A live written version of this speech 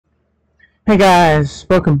Hey guys,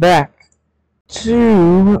 welcome back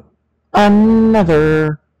to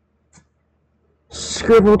another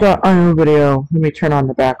Skribbl.io video. Let me turn on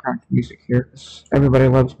the background music here, because everybody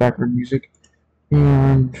loves background music.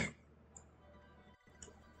 And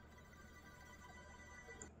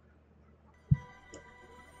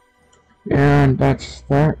that's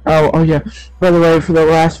that. Oh yeah, by the way, for the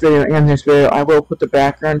last video and this video, I will put the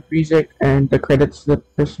background music and the credits to the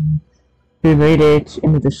person who made it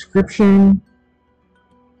in the description.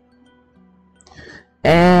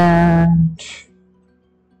 And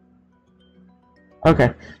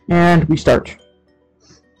okay, and we start.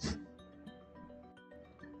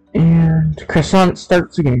 And Croissant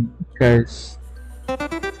starts again because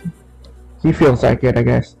he feels like it, I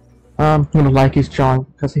guess. I'm gonna like his drawing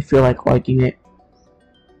because I feel like liking it.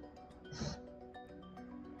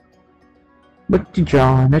 What you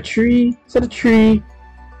drawing? A tree? Is that a tree?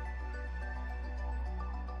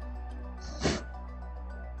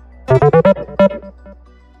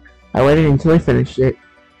 I waited until I finished it.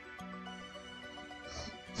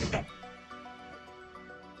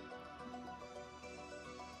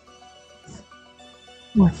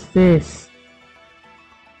 What's this?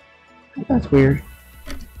 That's weird.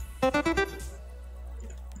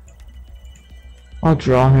 I'll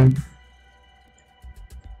draw him.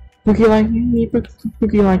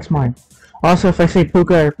 Pookie likes mine. Also, if I say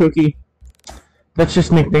Puka or Pookie, that's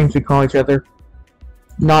just nicknames we call each other.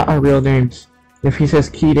 Not our real names. If he says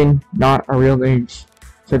Keaton, not our real names.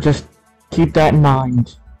 So just keep that in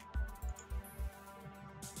mind.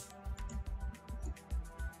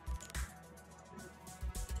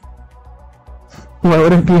 Why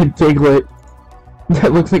would it be a Diglett?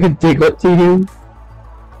 That looks like a Diglett to you?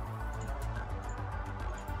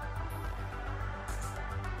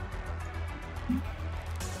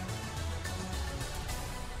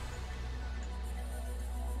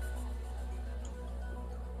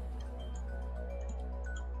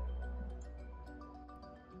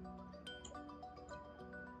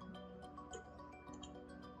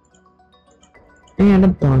 And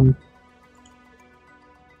I'm done.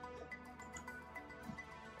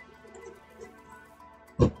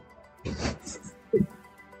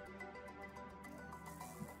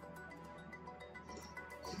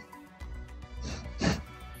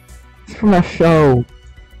 It's from a show.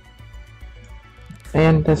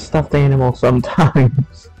 And a stuffed animal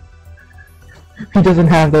sometimes. He doesn't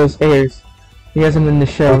have those hairs. He has them in the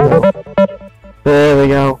show though. There we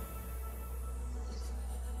go.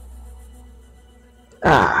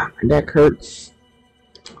 Ah, my neck hurts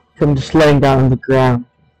from just laying down on the ground.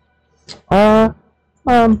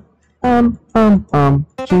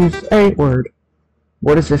 Choose a word.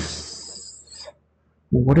 What is this?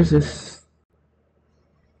 What is this?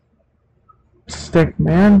 Stick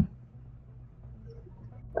man?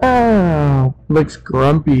 Oh, looks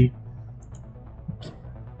grumpy.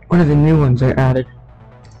 What are the new ones I added?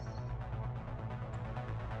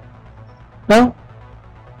 No?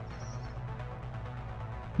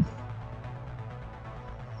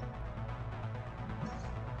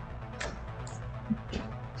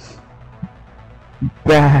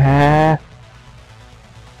 Bah.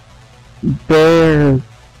 Bear.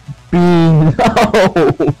 Bean. No!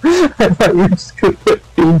 I thought you were just gonna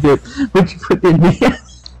put bean dip, but you put in the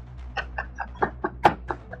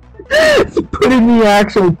you put in the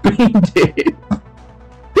actual bean dip.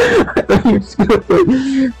 I thought you were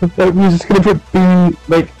just gonna put bean,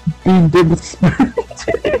 like bean dip with spoon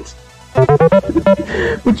in it.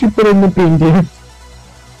 But you put in the bean dip.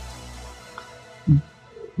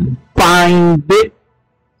 Bind it.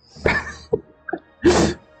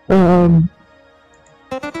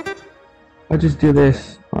 I'll just do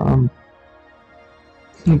this.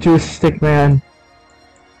 Do a stick man.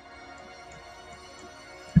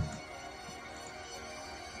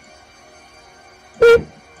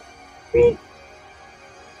 It's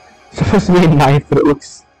supposed to be a knife, but it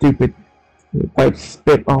looks stupid. It like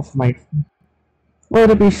spit off my. Well,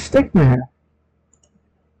 it'll be stick man.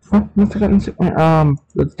 Huh?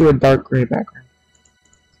 Let's do a dark gray background.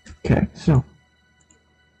 Okay, so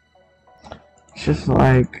it's just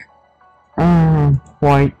like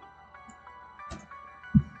white.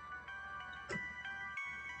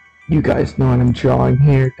 You guys know what I'm drawing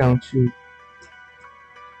here, don't you?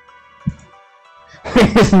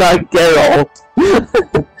 It's not Geralt.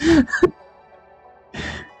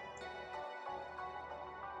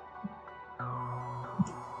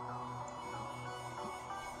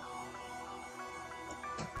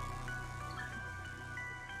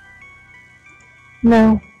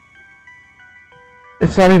 No.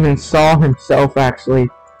 It's not even Saul himself, actually.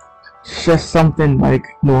 It's just something like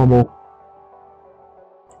normal.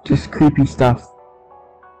 Just creepy stuff.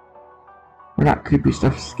 Or not creepy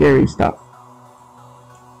stuff, scary stuff.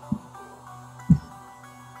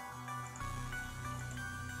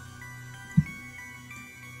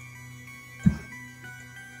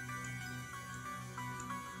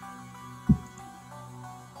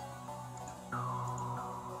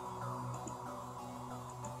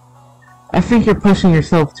 I think you're pushing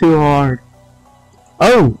yourself too hard.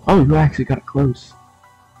 Oh, you actually got close.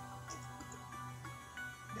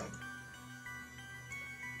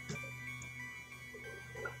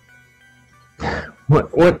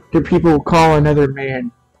 What do people call another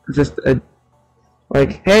man? Just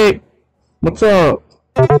like, hey, what's up?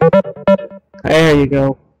 Hey, there you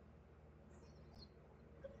go.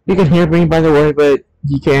 You can hear me, by the way, but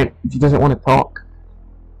he can't. He doesn't want to talk.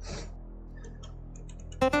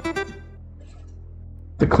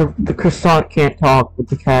 The croissant can't talk, but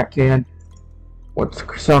the cat can. What's the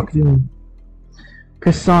croissant doing?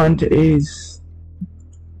 Croissant is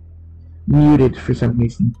muted for some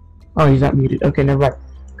reason. Oh, he's not muted. Okay, never mind.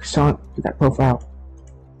 Croissant, get that profile.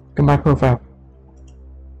 Look at my profile.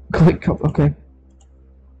 Click, okay.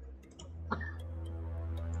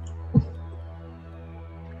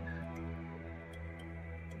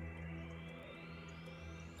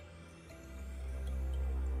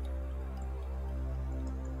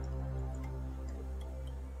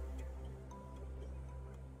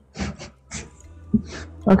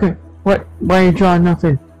 Okay, what? Why are you drawing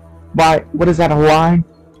nothing? Why? What is that, a line?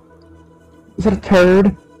 Is that a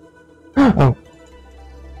turd? Oh.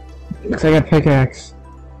 Looks like a pickaxe.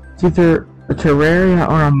 It's either a Terraria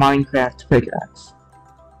or a Minecraft pickaxe.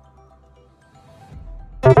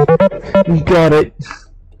 You got it.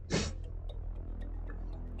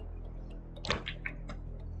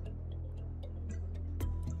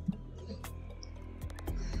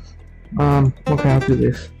 Okay, I'll do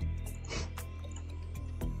this.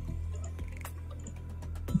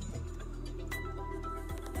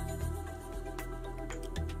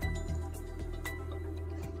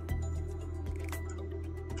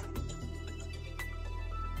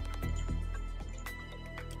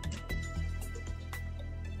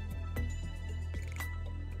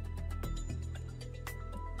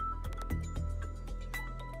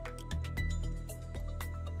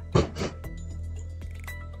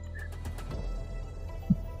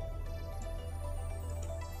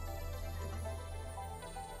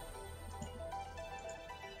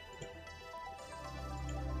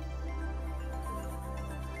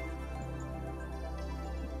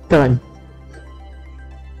 Done.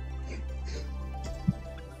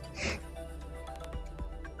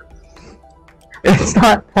 It's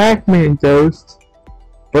not Pac-Man Ghost,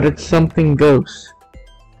 but it's something ghost.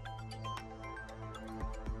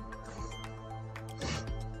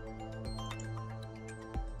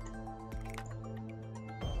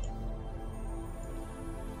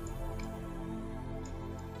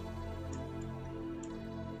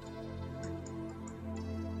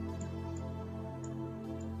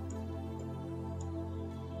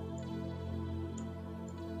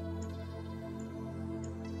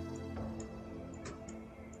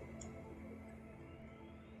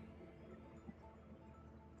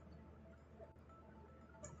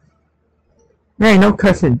 Hey, no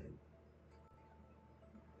cussing.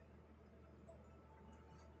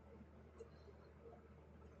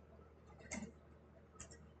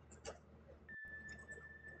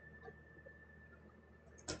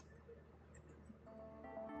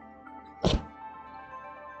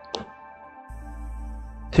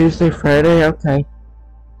 Tuesday, Friday, okay.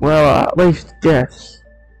 Well, at least guess.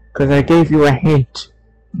 Because I gave you a hint.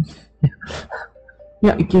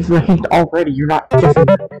 Yeah, it gives you a hint already, you're not guessing.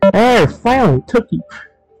 Hey, finally, it took you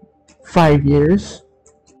 5 years.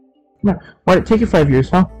 No, why did it take you 5 years,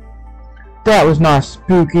 huh? That was not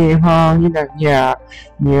spooky, huh? You know, yeah,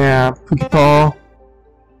 Pookie Paul.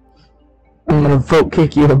 I'm gonna vote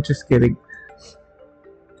kick you, I'm just kidding.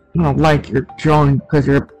 I don't like your drawing because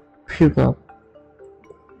you're a puka.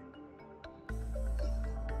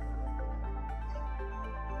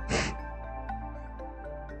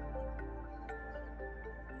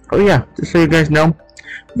 Oh yeah, just so you guys know,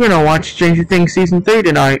 we're gonna watch Stranger Things Season 3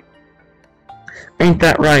 tonight. Ain't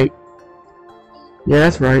that right? Yeah,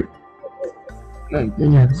 that's right.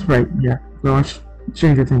 Yeah, that's right, yeah. We're gonna watch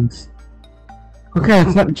Stranger Things. Okay,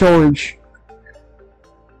 it's not George.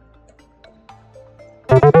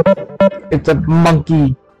 It's a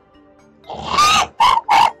monkey. What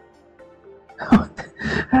the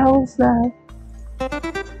hell was that?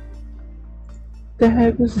 The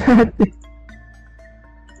heck was that thing?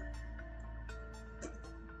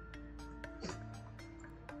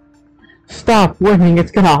 Stop. stop winning.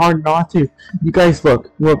 It's kinda hard not to. You guys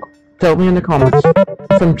look. Tell me in the comments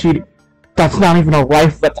if I'm cheating. That's not even a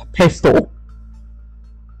rifle, that's a pistol.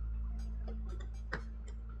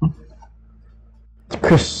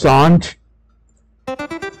 Croissant.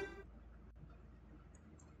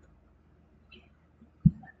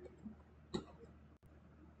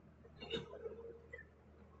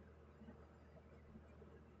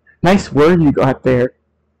 Nice word you got there.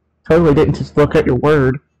 Totally didn't just look at your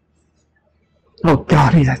word. Oh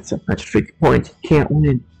god, he's at so much 50 points. He can't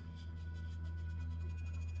win.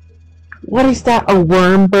 What is that? A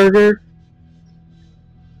worm burger?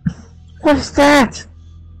 What is that?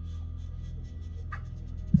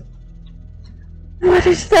 What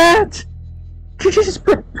is that? Did you just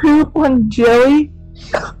put poop on jelly?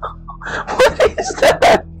 What is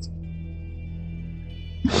that?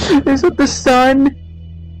 Is it the sun?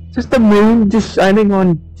 Just the moon just shining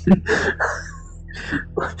on...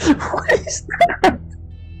 What is that?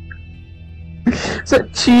 Is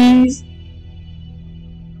that cheese?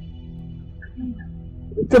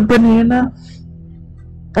 The banana?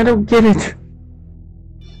 I don't get it.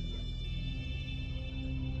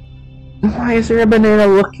 Why is there a banana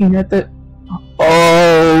looking at the...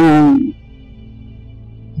 Oh!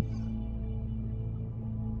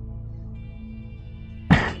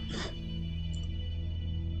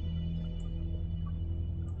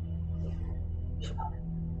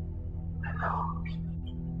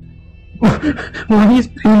 Why is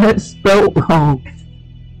peanut spelled wrong?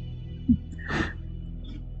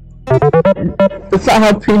 That's not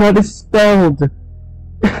how peanut is spelled.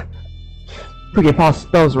 Okay, Paul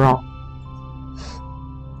spells wrong.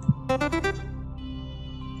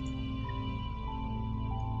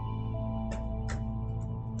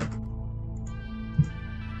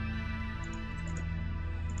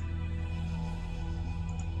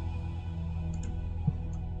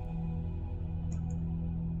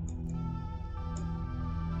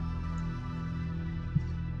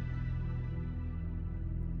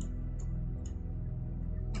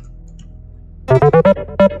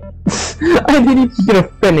 I didn't even get to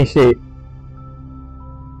finish it.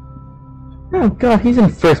 Oh god, he's in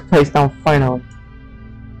first place now finally.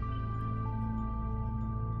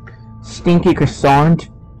 Stinky croissant.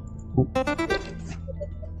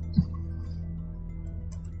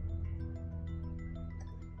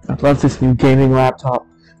 I love this new gaming laptop.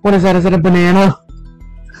 What is that? Is it a banana?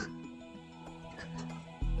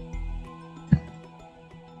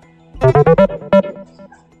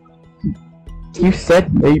 You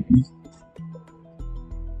said maybe.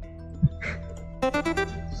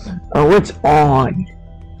 Oh, it's on.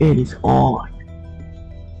 It is on.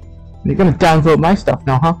 You're gonna download my stuff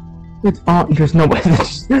now, huh? It's on. There's no way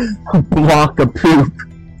to block a poop.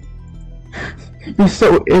 You're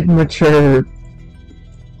so immature.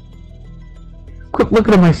 Quit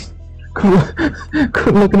looking at my...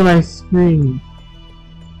 Quit looking at my screen.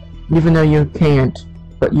 Even though you can't,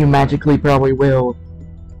 but you magically probably will.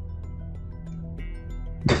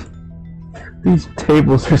 These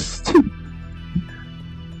tables are stupid.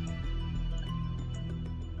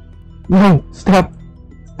 No, stop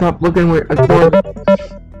looking where I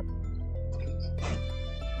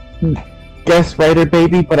guess writer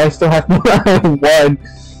baby, but I still have more. I have one.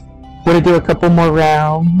 Wanna do a couple more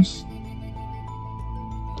rounds?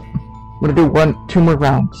 Wanna do two more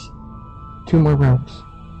rounds? Two more rounds.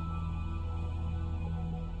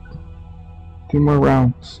 Two more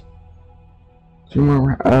rounds. Two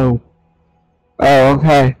more oh,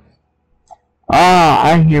 okay. Ah,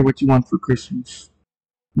 I hear what you want for Christmas.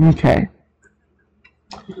 Okay.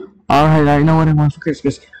 Alright, I know what I want for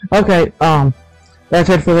Christmas. Okay, that's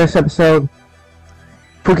it for this episode.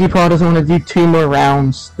 PokePaw doesn't want to do two more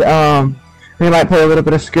rounds. We might play a little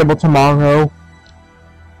bit of Skribbl tomorrow.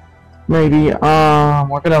 Maybe,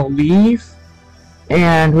 we're gonna leave.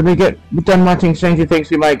 And when we get done watching Stranger Things,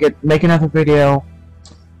 we might make another video.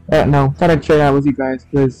 No, thought I'd share that with you guys,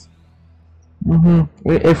 because...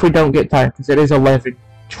 if we don't get tired, because it is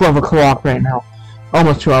 12 o'clock right now.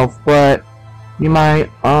 Almost 12, but you might,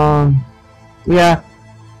 yeah,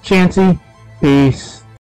 Chancy, peace.